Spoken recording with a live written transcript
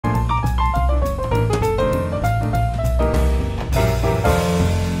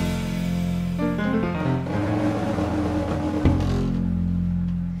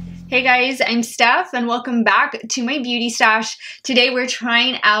Hey guys, I'm Steff and welcome back to my beauty stash. Today we're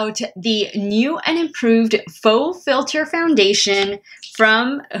trying out the new and improved Faux Filter foundation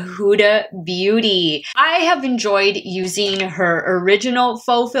from Huda Beauty. I have enjoyed using her original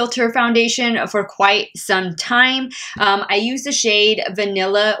Faux Filter foundation for quite some time. I use the shade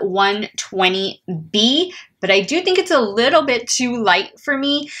Vanilla 120B. But I do think it's a little bit too light for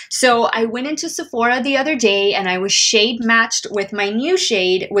me. So I went into Sephora the other day and I was shade matched with my new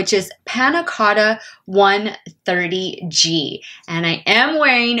shade, which is Panna Cotta 130G. And I am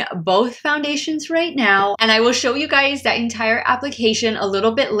wearing both foundations right now. And I will show you guys that entire application a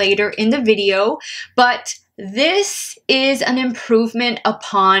little bit later in the video. But this is an improvement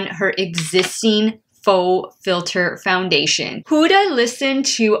upon her existing Faux Filter foundation. Huda listened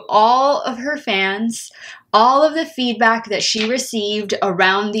to all of her fans, all of the feedback that she received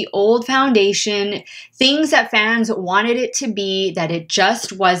around the old foundation, things that fans wanted it to be, that it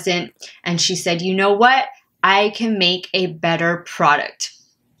just wasn't. And she said, you know what? I can make a better product.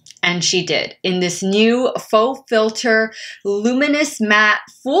 And she did. In this new Faux Filter Luminous Matte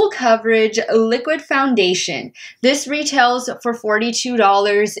Full Coverage Liquid Foundation. This retails for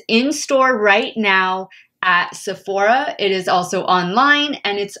 $42 in store right now at Sephora. It is also online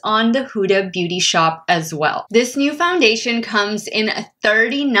and it's on the Huda Beauty shop as well. This new foundation comes in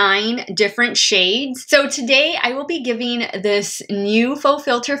 39 different shades. So today I will be giving this new Faux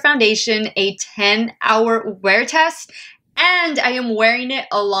Filter foundation a 10-hour wear test. And I am wearing it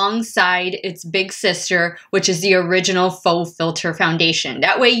alongside its big sister, which is the original Faux Filter foundation.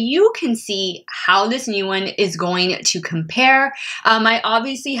 That way you can see how this new one is going to compare. I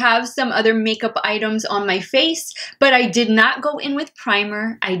obviously have some other makeup items on my face, but I did not go in with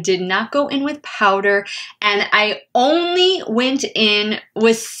primer. I did not go in with powder, and I only went in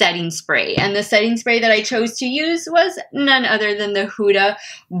with setting spray. And the setting spray that I chose to use was none other than the Huda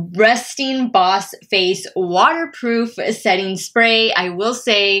Resting Boss Face Waterproof Setting Spray. I will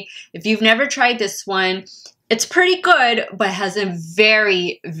say, if you've never tried this one, it's pretty good, but has a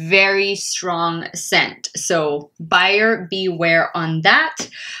very, very strong scent. So buyer beware on that.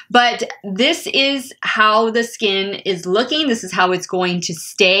 But this is how the skin is looking. This is how it's going to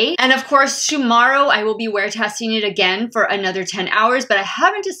stay. And of course, tomorrow I will be wear testing it again for another 10 hours, but I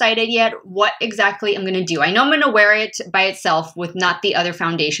haven't decided yet what exactly I'm gonna do. I know I'm gonna wear it by itself with not the other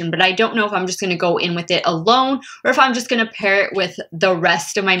foundation, but I don't know if I'm just gonna go in with it alone or if I'm just gonna pair it with the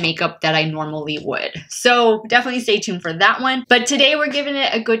rest of my makeup that I normally would. So definitely stay tuned for that one. But today we're giving it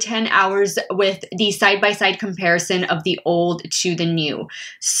a good 10 hours with the side-by-side comparison of the old to the new.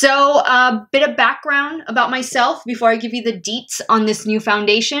 So a bit of background about myself before I give you the deets on this new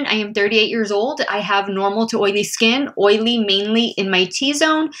foundation. I am 38 years old. I have normal to oily skin, oily mainly in my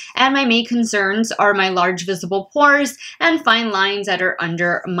T-zone, and my main concerns are my large visible pores and fine lines that are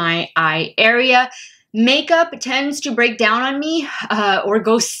under my eye area. Makeup tends to break down on me or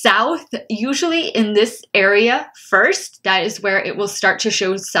go south, usually in this area first. That is where it will start to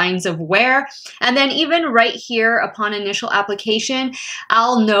show signs of wear. And then even right here upon initial application,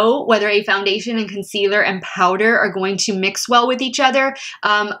 I'll know whether a foundation and concealer and powder are going to mix well with each other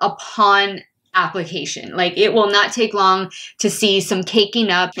upon application. Like, it will not take long to see some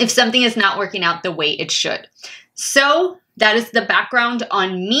caking up if something is not working out the way it should. So that is the background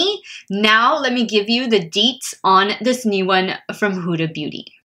on me. Now let me give you the deets on this new one from Huda Beauty.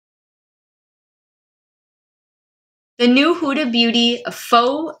 The new Huda Beauty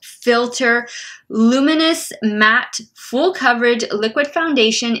Faux Filter Luminous Matte Full Coverage Liquid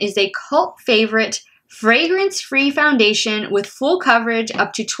Foundation is a cult favorite fragrance-free foundation with full coverage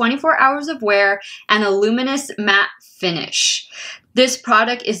up to 24 hours of wear and a luminous matte finish. This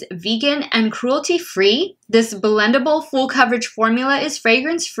product is vegan and cruelty-free. This blendable full coverage formula is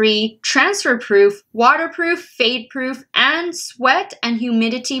fragrance-free, transfer-proof, waterproof, fade-proof, and sweat and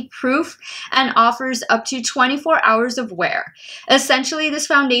humidity-proof, and offers up to 24 hours of wear. Essentially, this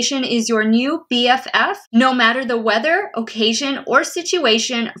foundation is your new BFF. No matter the weather, occasion, or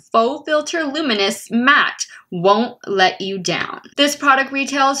situation, Faux Filter Luminous Matte won't let you down. This product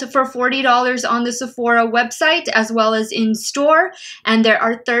retails for $40 on the Sephora website as well as in store, and there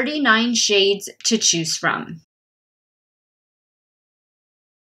are 39 shades to choose from.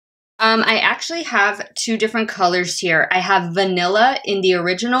 I actually have two different colors here. I have vanilla in the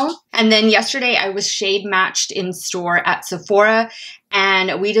original, and then yesterday I was shade matched in store at Sephora,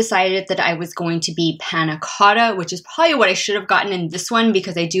 And we decided that I was going to be Panna Cotta, which is probably what I should have gotten in this one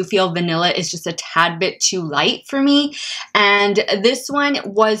because I do feel vanilla is just a tad bit too light for me. And this one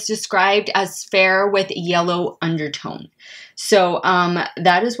was described as fair with yellow undertone. So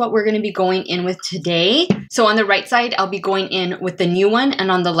that is what we're going to be going in with today. So on the right side, I'll be going in with the new one, and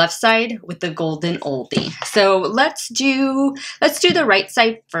on the left side with the golden oldie. So let's do the right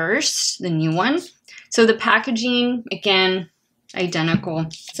side first, the new one. So the packaging, again, identical.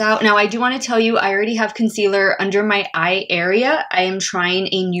 So now I do want to tell you, I already have concealer under my eye area. I am trying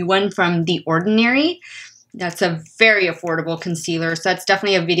a new one from The Ordinary. That's a very affordable concealer, so that's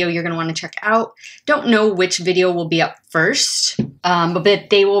definitely a video you're going to want to check out. Don't know which video will be up first, but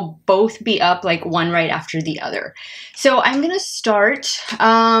they will both be up like one right after the other. So I'm going to start,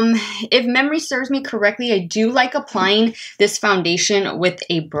 if memory serves me correctly, I do like applying this foundation with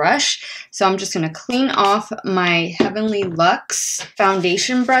a brush. So I'm just going to clean off my Heavenly Luxe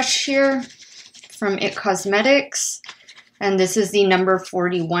foundation brush here from IT Cosmetics. And this is the number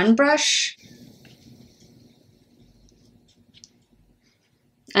 41 brush.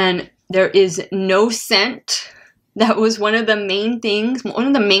 And there is no scent. That was one of the main things, one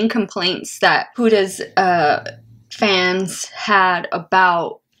of the main complaints that Huda's fans had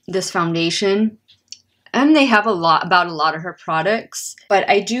about this foundation. And they have about a lot of her products. But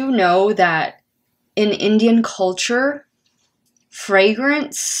I do know that in Indian culture,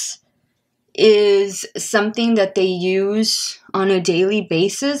 fragrance is something that they use on a daily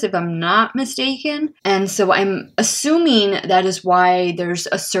basis, if I'm not mistaken. And so I'm assuming that is why there's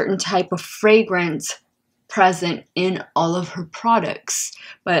a certain type of fragrance present in all of her products.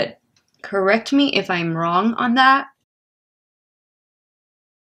 But correct me if I'm wrong on that.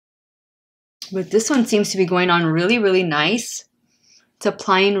 But this one seems to be going on really, really nice. It's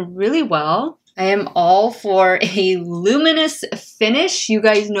applying really well. I am all for a luminous finish. You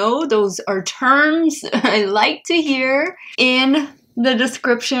guys know those are terms I like to hear in the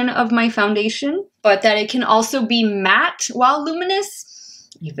description of my foundation. But that it can also be matte while luminous,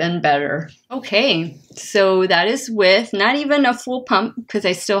 even better. Okay, so that is with not even a full pump because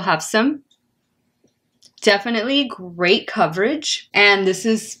I still have some. Definitely great coverage. And this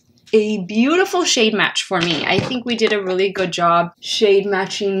is a beautiful shade match for me. I think we did a really good job shade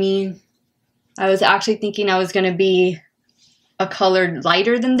matching me. I was actually thinking I was going to be a color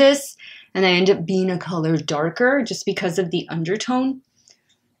lighter than this, and I ended up being a color darker just because of the undertone.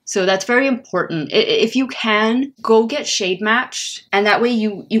 So that's very important. If you can, go get shade matched, and that way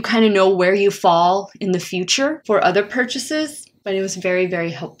you kind of know where you fall in the future for other purchases, but it was very, very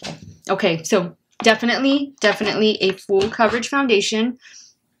helpful. Okay, so definitely a full coverage foundation.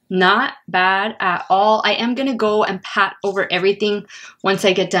 Not bad at all. I am going to go and pat over everything once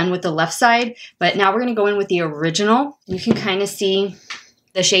I get done with the left side. But now we're going to go in with the original. You can kind of see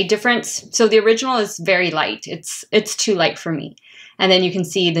the shade difference. So the original is very light. It's too light for me. And then you can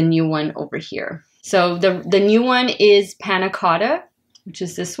see the new one over here. So the new one is Panna Cotta, which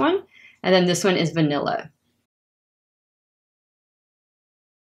is this one. And then this one is Vanilla.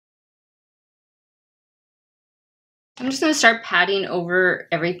 I'm just going to start patting over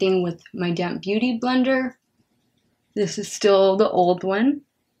everything with my Damp Beauty blender. This is still the old one.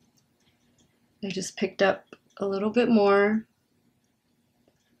 I just picked up a little bit more.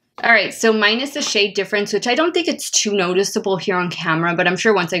 Alright, so minus the shade difference, which I don't think it's too noticeable here on camera, but I'm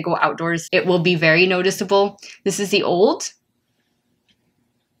sure once I go outdoors, it will be very noticeable. This is the old.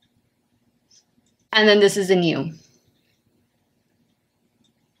 And then this is the new.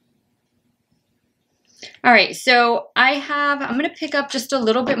 All right, so I'm going to pick up just a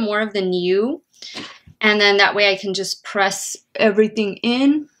little bit more of the new, and then that way I can just press everything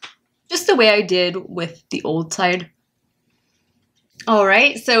in, just the way I did with the old side. All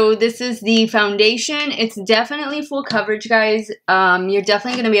right, so this is the foundation. It's definitely full coverage, guys. You're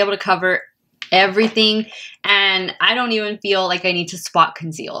definitely going to be able to cover everything, and I don't even feel like I need to spot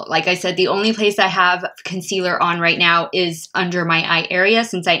conceal. Like I said, the only place I have concealer on right now is under my eye area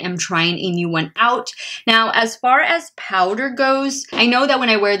since I am trying a new one out. Now, as far as powder goes, I know that when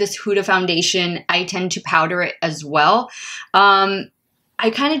I wear this Huda foundation, I tend to powder it as well. I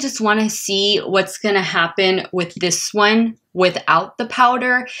kind of just want to see what's going to happen with this one without the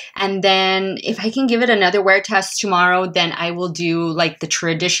powder. And then if I can give it another wear test tomorrow, then I will do like the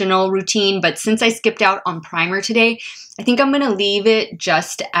traditional routine. But since I skipped out on primer today, I think I'm going to leave it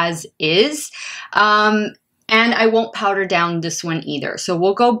just as is. And I won't powder down this one either. So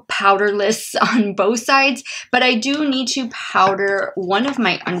we'll go powderless on both sides. But I do need to powder one of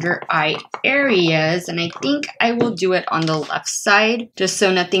my under eye areas. And I think I will do it on the left side, just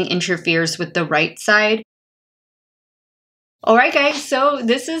so nothing interferes with the right side. Alright guys, so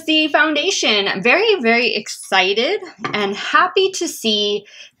this is the foundation. I'm very excited and happy to see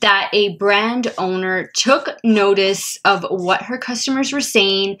that a brand owner took notice of what her customers were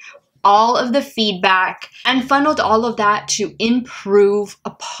saying, all of the feedback, and funneled all of that to improve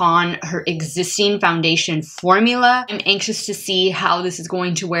upon her existing foundation formula. I'm anxious to see how this is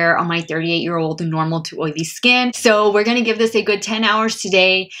going to wear on my 38-year-old normal to oily skin. So we're gonna give this a good 10 hours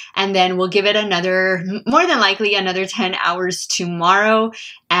today, and then we'll give it another, more than likely another 10 hours tomorrow,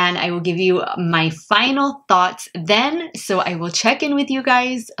 and I will give you my final thoughts then. So I will check in with you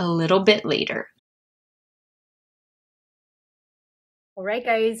guys a little bit later. Alright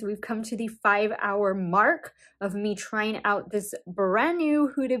guys, we've come to the 5-hour mark of me trying out this brand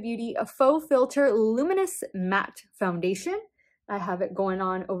new Huda Beauty FauxFilter Luminous Matte Foundation. I have it going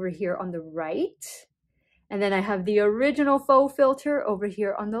on over here on the right. And then I have the original FauxFilter over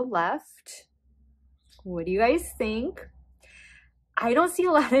here on the left. What do you guys think? I don't see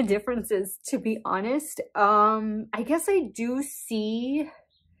a lot of differences, to be honest. I guess I do see...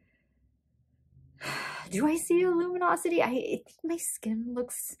 Do I see a luminosity? I think my skin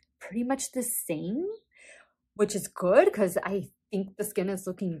looks pretty much the same, which is good because I think the skin is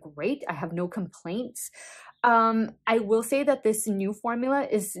looking great. I have no complaints. I will say that this new formula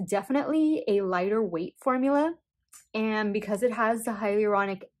is definitely a lighter weight formula. And because it has the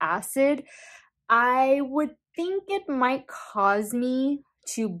hyaluronic acid, I would think it might cause me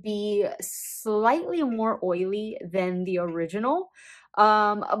to be slightly more oily than the original.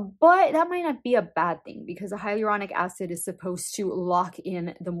 But that might not be a bad thing because the hyaluronic acid is supposed to lock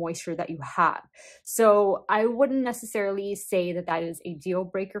in the moisture that you have. So I wouldn't necessarily say that that is a deal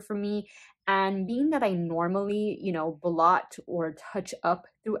breaker for me. And being that I normally, you know, blot or touch up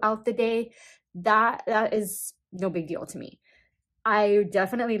throughout the day, that is no big deal to me. I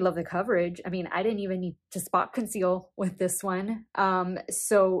definitely love the coverage. I mean, I didn't even need to spot conceal with this one.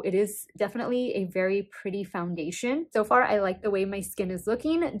 So it is definitely a very pretty foundation. So far, I like the way my skin is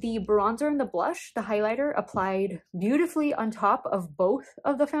looking. The bronzer and the blush, the highlighter applied beautifully on top of both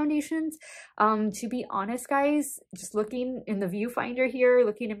of the foundations. To be honest, guys, just looking in the viewfinder here,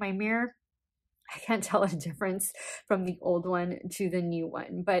 looking in my mirror, I can't tell a difference from the old one to the new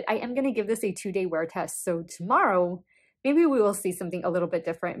one. But I am going to give this a 2-day wear test. So tomorrow, maybe we will see something a little bit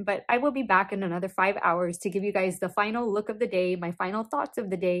different, but I will be back in another 5 hours to give you guys the final look of the day, my final thoughts of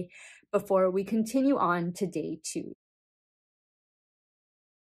the day before we continue on to day 2.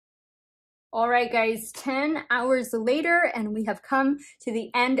 All right, guys, 10 hours later, and we have come to the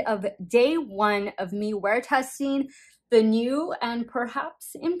end of day 1 of me wear testing the new and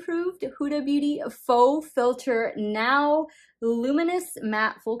perhaps improved Huda Beauty FauxFilter Now Luminous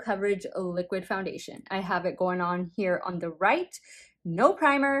Matte Full Coverage Liquid Foundation. I have it going on here on the right. No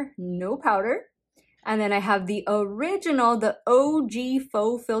primer, no powder. And then I have the original, the OG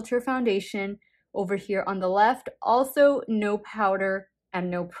FauxFilter Foundation over here on the left. Also no powder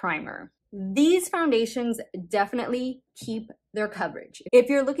and no primer. These foundations definitely keep their coverage. If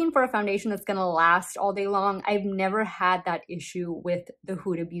you're looking for a foundation that's gonna last all day long, I've never had that issue with the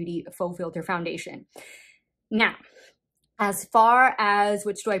Huda Beauty FauxFilter Foundation. Now, as far as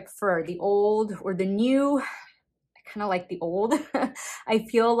which do I prefer, the old or the new, I kind of like the old. I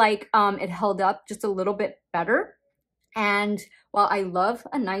feel like it held up just a little bit better. And while I love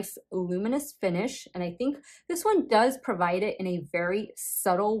a nice luminous finish, and I think this one does provide it in a very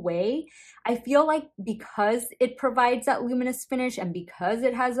subtle way, I feel like because it provides that luminous finish and because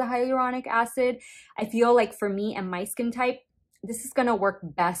it has a hyaluronic acid, I feel like for me and my skin type, this is gonna work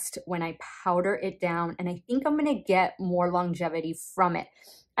best when I powder it down, and I think I'm gonna get more longevity from it.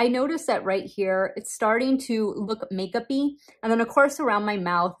 I noticed that right here, it's starting to look makeup-y, and then of course around my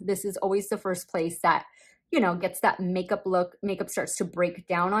mouth, this is always the first place that, you know, gets that makeup look. Makeup starts to break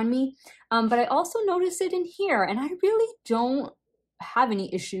down on me. But I also notice it in here, and I really don't have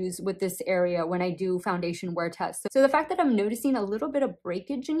any issues with this area when I do foundation wear tests. So the fact that I'm noticing a little bit of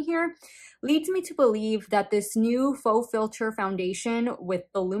breakage in here leads me to believe that this new FauxFilter foundation with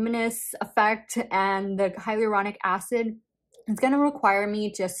the luminous effect and the hyaluronic acid is going to require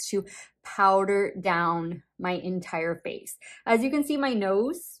me just to powder down my entire face. As you can see, my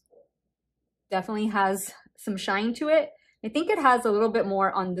nose definitely has some shine to it. I think it has a little bit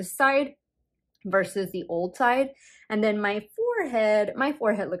more on this side versus the old side. And then my forehead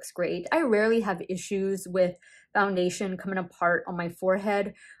looks great. I rarely have issues with foundation coming apart on my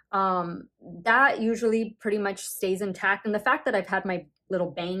forehead. That usually pretty much stays intact. And the fact that I've had my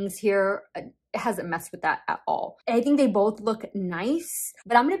little bangs here, it hasn't messed with that at all. I think they both look nice,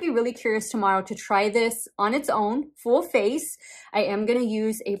 but I'm gonna be really curious tomorrow to try this on its own, full face. I am gonna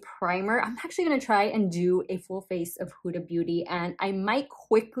use a primer. I'm actually gonna try and do a full face of Huda Beauty, and I might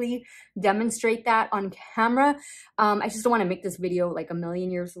quickly demonstrate that on camera. I just don't wanna make this video like a million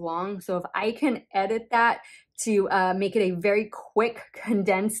years long. So if I can edit that to make it a very quick,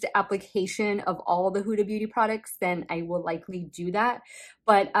 condensed application of all the Huda Beauty products, then I will likely do that.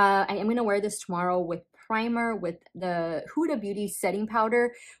 But I am going to wear this tomorrow with primer, with the Huda Beauty setting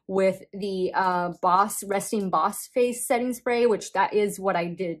powder, with the Resting Boss Face setting spray, which that is what I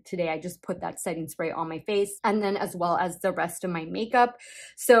did today. I just put that setting spray on my face, and then as well as the rest of my makeup.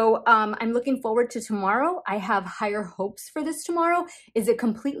 So I'm looking forward to tomorrow. I have higher hopes for this tomorrow. Is it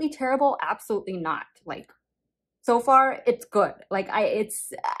completely terrible? Absolutely not. Like, so far, it's good. Like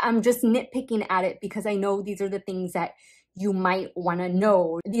I'm just nitpicking at it because I know these are the things that you might want to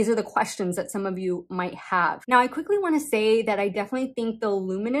know. These are the questions that some of you might have. Now, I quickly want to say that I definitely think the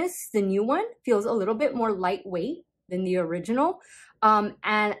Luminous, the new one, feels a little bit more lightweight than the original. And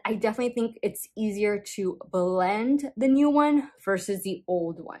I definitely think it's easier to blend the new one versus the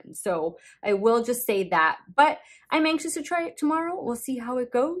old one. So I will just say that, but I'm anxious to try it tomorrow. We'll see how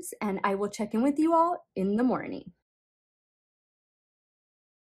it goes, and I will check in with you all in the morning.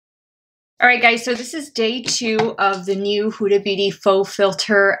 All right, guys, so this is day 2 of the new Huda Beauty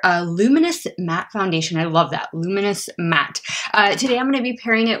FauxFilter Luminous Matte Foundation. I love that, Luminous Matte. Today I'm going to be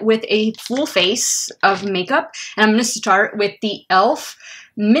pairing it with a full face of makeup, and I'm going to start with the e.l.f.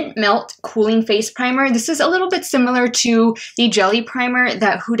 Mint Melt Cooling Face Primer. This is a little bit similar to the Jelly Primer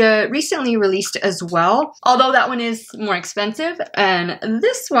that Huda recently released as well, although that one is more expensive, and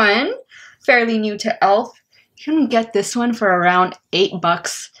this one, fairly new to e.l.f. You can get this one for around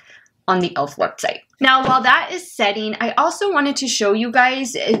 $8 on the e.l.f. website. Now, while that is setting, I also wanted to show you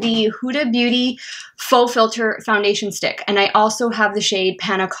guys the Huda Beauty FauxFilter foundation stick. And I also have the shade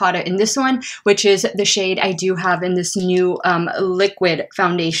Panna Cotta in this one, which is the shade I do have in this new liquid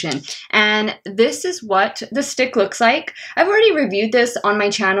foundation. And this is what the stick looks like. I've already reviewed this on my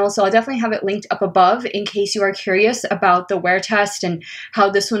channel, so I'll definitely have it linked up above in case you are curious about the wear test and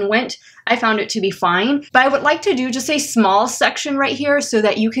how this one went. I found it to be fine, but I would like to do just a small section right here so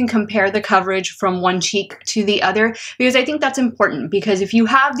that you can compare the coverage from one cheek to the other, because I think that's important. Because if you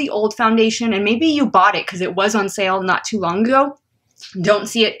have the old foundation and maybe you bought it because it was on sale not too long ago, don't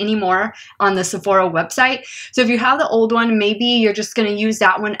see it anymore on the Sephora website. So if you have the old one, maybe you're just going to use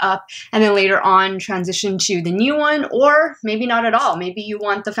that one up and then later on transition to the new one, or maybe not at all. Maybe you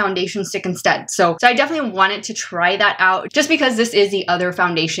want the foundation stick instead. So I definitely wanted to try that out just because this is the other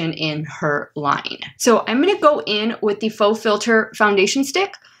foundation in her line. So I'm going to go in with the FauxFilter foundation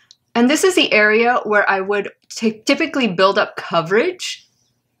stick. And this is the area where I would typically build up coverage.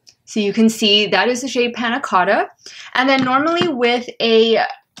 So you can see that is the shade Panna Cotta. And then normally with a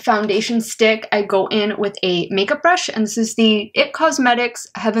foundation stick, I go in with a makeup brush. And this is the IT Cosmetics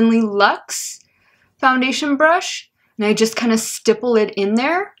Heavenly Luxe foundation brush. And I just kind of stipple it in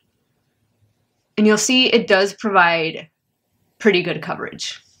there. And you'll see it does provide pretty good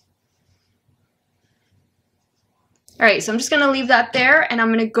coverage. All right, so I'm just going to leave that there, and I'm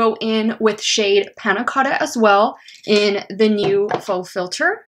going to go in with shade Panna Cotta as well in the new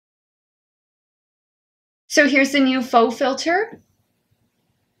FauxFilter. So here's the new FauxFilter,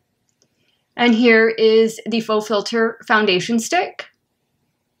 and here is the FauxFilter foundation stick.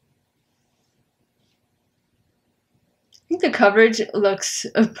 I think the coverage looks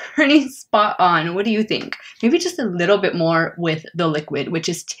pretty spot on. What do you think? Maybe just a little bit more with the liquid, which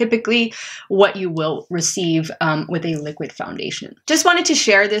is typically what you will receive with a liquid foundation. Just wanted to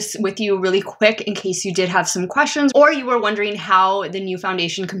share this with you really quick in case you did have some questions or you were wondering how the new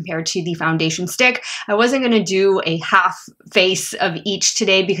foundation compared to the foundation stick. I wasn't going to do a half face of each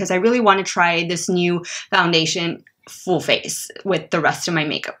today because I really want to try this new foundation full face with the rest of my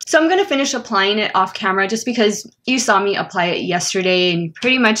makeup. So I'm going to finish applying it off camera just because you saw me apply it yesterday and you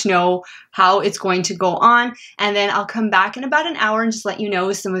pretty much know how it's going to go on. And then I'll come back in about an hour and just let you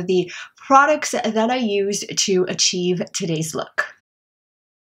know some of the products that I used to achieve today's look.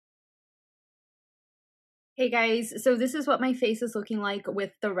 Hey guys, so this is what my face is looking like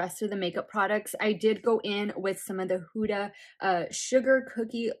with the rest of the makeup products. I did go in with some of the Huda Sugar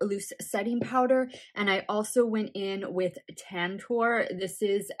Cookie Loose Setting Powder, and I also went in with Tantour. This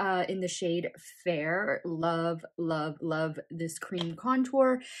is in the shade Fair. Love, love, love this cream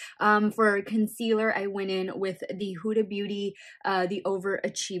contour. For concealer, I went in with the Huda Beauty, the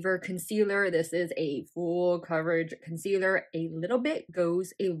Overachiever Concealer. This is a full coverage concealer. A little bit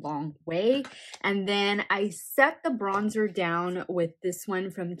goes a long way. And then I set the bronzer down with this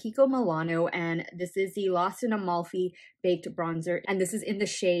one from Kiko Milano, and this is the Lost in Amalfi Baked Bronzer, and this is in the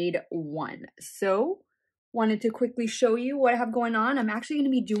shade 1. So, wanted to quickly show you what I have going on. I'm actually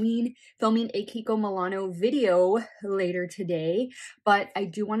going to be filming a Kiko Milano video later today, but I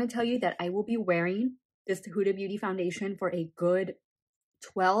do want to tell you that I will be wearing this Huda Beauty foundation for a good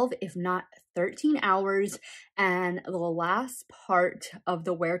 12, if not 13 hours, and the last part of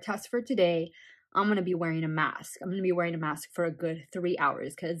the wear test for today, I'm going to be wearing a mask. I'm going to be wearing a mask for a good 3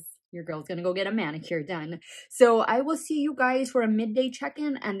 hours because your girl's going to go get a manicure done. So I will see you guys for a midday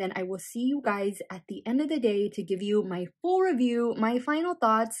check-in, and then I will see you guys at the end of the day to give you my full review, my final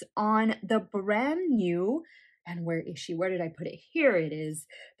thoughts on the brand new, and where is she? Where did I put it? Here it is.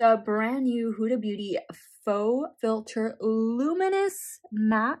 The brand new Huda Beauty FauxFilter Luminous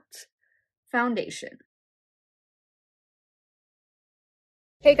Matte Foundation.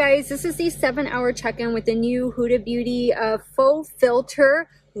 Hey guys, this is the 7-hour check-in with the new Huda Beauty FauxFilter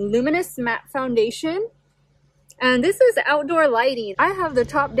Luminous Matte Foundation. And this is outdoor lighting. I have the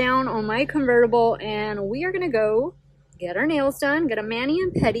top down on my convertible, and we are gonna go get our nails done, get a mani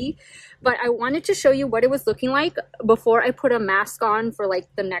and pedi. But I wanted to show you what it was looking like before I put a mask on for like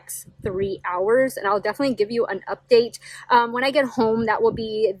the next 3 hours. And I'll definitely give you an update. When I get home, that will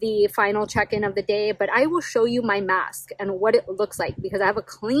be the final check-in of the day. But I will show you my mask and what it looks like, because I have a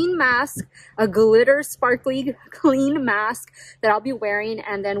clean mask, a glitter sparkly clean mask that I'll be wearing.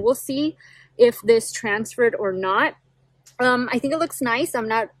 And then we'll see if this transferred or not. I think it looks nice. I'm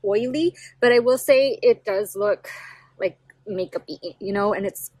not oily, but I will say it does look like makeup-y, you know, and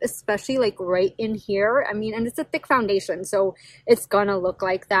it's especially like right in here. I mean, and it's a thick foundation, so it's gonna look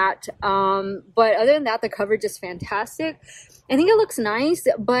like that. But other than that, the coverage is fantastic. I think it looks nice,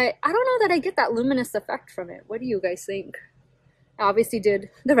 but I don't know that I get that luminous effect from it. What do you guys think? I obviously did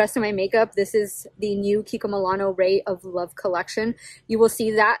the rest of my makeup. This is the new Kiko Milano Ray of Love collection. You will see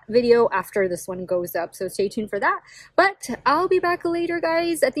that video after this one goes up, so stay tuned for that. But I'll be back later,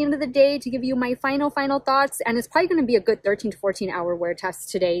 guys, at the end of the day to give you my final thoughts, and it's probably going to be a good 13 to 14 hour wear test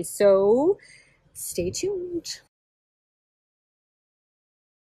today, so stay tuned.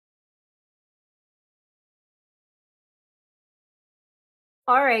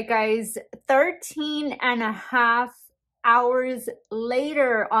 All right, guys, 13.5 hours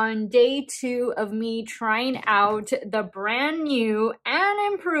later on day 2 of me trying out the brand new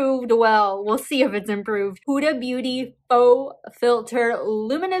and improved, well, we'll see if it's improved, Huda Beauty FauxFilter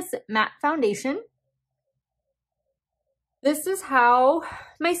Luminous Matte Foundation. This is how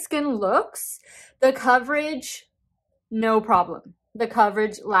my skin looks. The coverage, no problem. The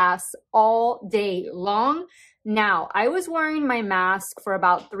coverage lasts all day long. Now, I was wearing my mask for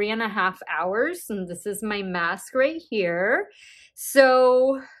about 3.5 hours, and this is my mask right here.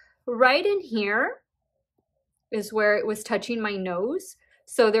 So right in here is where it was touching my nose.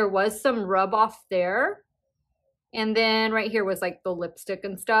 So there was some rub off there. And then right here was like the lipstick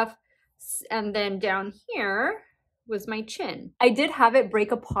and stuff. And then down here was my chin. I did have it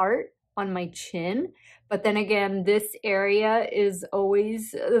break apart on my chin, but then again, this area is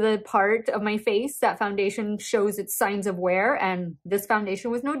always the part of my face that foundation shows its signs of wear, and this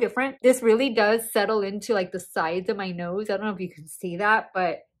foundation was no different. This really does settle into like the sides of my nose. I don't know if you can see that,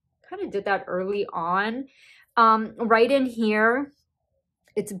 but kind of did that early on. Right in here,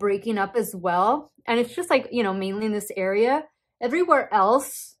 it's breaking up as well, and it's just like, you know, mainly in this area. Everywhere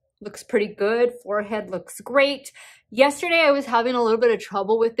else looks pretty good. Forehead looks great. Yesterday, I was having a little bit of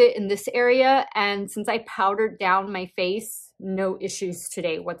trouble with it in this area, and since I powdered down my face, no issues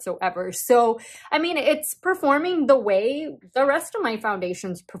today whatsoever. So, I mean, it's performing the way the rest of my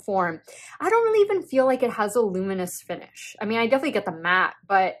foundations perform. I don't really even feel like it has a luminous finish. I mean, I definitely get the matte,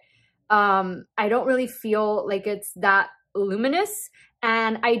 but I don't really feel like it's that luminous.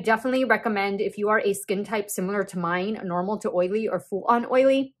 And I definitely recommend, if you are a skin type similar to mine, normal to oily or full-on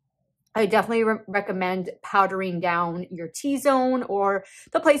oily, I definitely recommend powdering down your T-zone or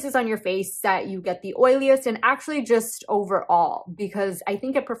the places on your face that you get the oiliest, and actually just overall, because I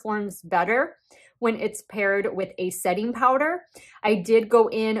think it performs better when it's paired with a setting powder. I did go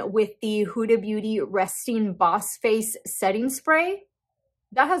in with the Huda Beauty Resting Boss Face Setting Spray.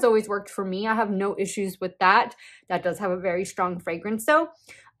 that has always worked for me. I have no issues with that. That does have a very strong fragrance though.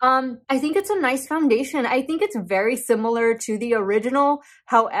 I think it's a nice foundation. I think it's very similar to the original.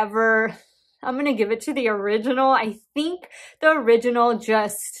 However, I'm going to give it to the original. I think the original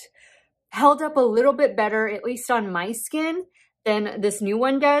just held up a little bit better, at least on my skin, than this new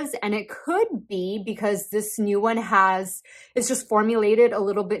one does. And it could be because this new one it's just formulated a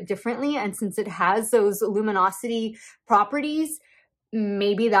little bit differently. And since it has those luminosity properties,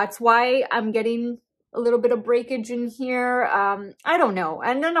 maybe that's why I'm getting a little bit of breakage in here. I don't know.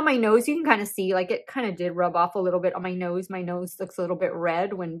 And then on my nose, you can kind of see, like, it kind of did rub off a little bit on my nose. My nose looks a little bit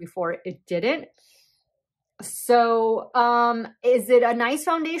red when before it didn't. So, is it a nice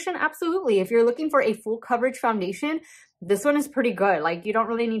foundation? Absolutely. If you're looking for a full coverage foundation, this one is pretty good. Like, you don't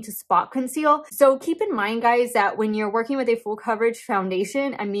really need to spot conceal. So keep in mind, guys, that when you're working with a full coverage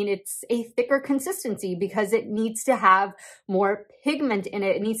foundation, I mean, it's a thicker consistency because it needs to have more pigment in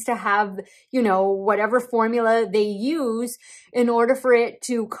it. It needs to have, you know, whatever formula they use in order for it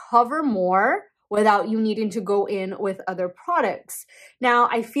to cover more without you needing to go in with other products. Now,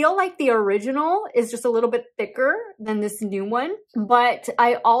 I feel like the original is just a little bit thicker than this new one, but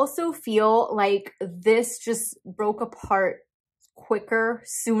I also feel like this just broke apart quicker,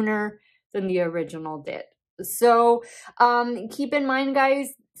 sooner than the original did. So keep in mind, guys,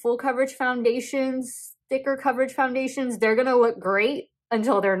 full coverage foundations, thicker coverage foundations, they're gonna look great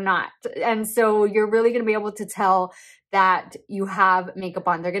until they're not. And so you're really gonna be able to tell that you have makeup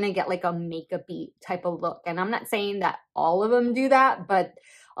on. They're gonna get like a makeup-y type of look. And I'm not saying that all of them do that, but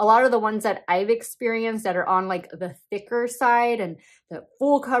a lot of the ones that I've experienced that are on like the thicker side and the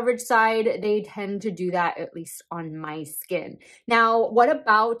full coverage side, they tend to do that, at least on my skin. Now, what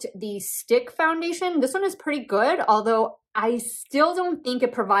about the stick foundation? This one is pretty good, although I still don't think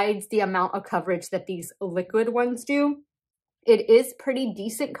it provides the amount of coverage that these liquid ones do. It is pretty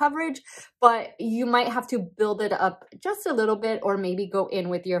decent coverage, but you might have to build it up just a little bit, or maybe go in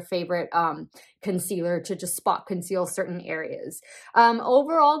with your favorite concealer to just spot conceal certain areas.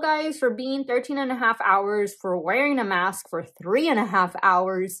 Overall, guys, for being 13.5 hours, for wearing a mask for 3.5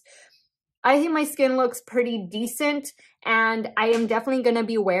 hours, I think my skin looks pretty decent, and I am definitely going to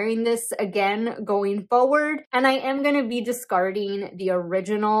be wearing this again going forward. And I am going to be discarding the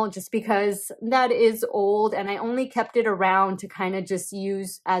original just because that is old, and I only kept it around to kind of just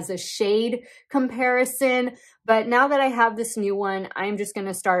use as a shade comparison. But now that I have this new one, I'm just going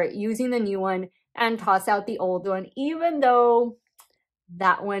to start using the new one and toss out the old one, even though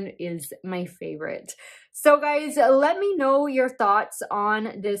that one is my favorite. So guys, let me know your thoughts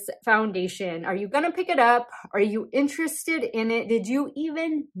on this foundation. Are you gonna pick it up? Are you interested in it? Did you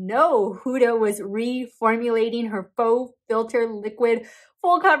even know Huda was reformulating her FauxFilter liquid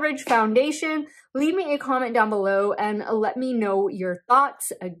full coverage foundation? Leave me a comment down below and let me know your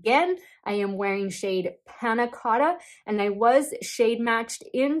thoughts. Again, I am wearing shade Panna Cotta, and I was shade matched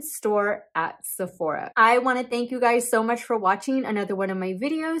in store at Sephora. I want to thank you guys so much for watching another one of my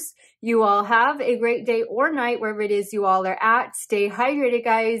videos. You all have a great day or night wherever it is you all are at. Stay hydrated,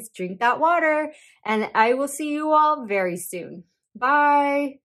 guys. Drink that water, and I will see you all very soon. Bye.